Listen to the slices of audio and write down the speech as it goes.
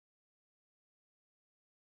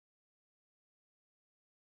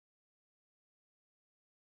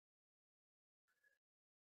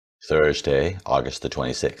Thursday, August the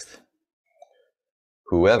 26th.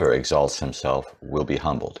 Whoever exalts himself will be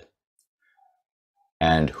humbled,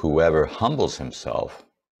 and whoever humbles himself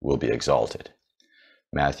will be exalted.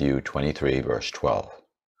 Matthew 23, verse 12.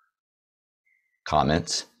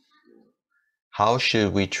 Comments. How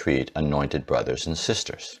should we treat anointed brothers and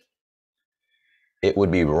sisters? It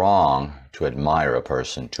would be wrong to admire a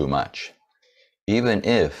person too much, even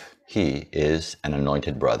if he is an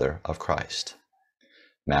anointed brother of Christ.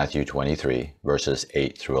 Matthew 23, verses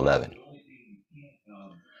 8 through 11.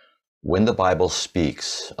 When the Bible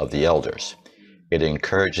speaks of the elders, it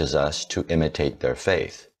encourages us to imitate their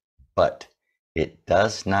faith, but it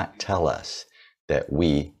does not tell us that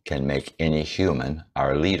we can make any human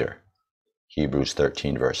our leader. Hebrews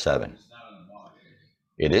 13, verse 7.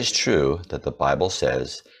 It is true that the Bible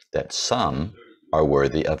says that some are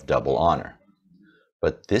worthy of double honor,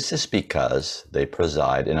 but this is because they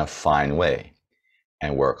preside in a fine way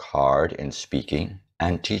and work hard in speaking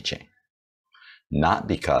and teaching, not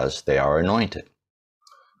because they are anointed.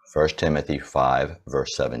 1 Timothy 5,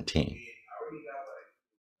 verse 17.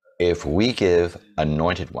 If we give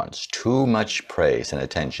anointed ones too much praise and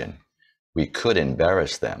attention, we could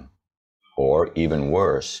embarrass them, or even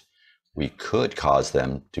worse, we could cause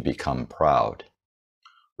them to become proud.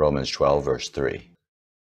 Romans 12, verse 3.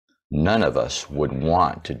 None of us would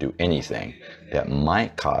want to do anything that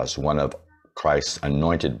might cause one of Christ's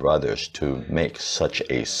anointed brothers to make such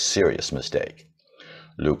a serious mistake.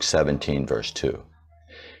 Luke 17, verse 2.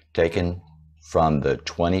 Taken from the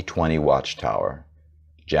 2020 Watchtower,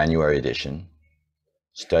 January edition,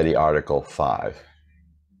 study article 5,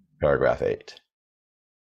 paragraph 8.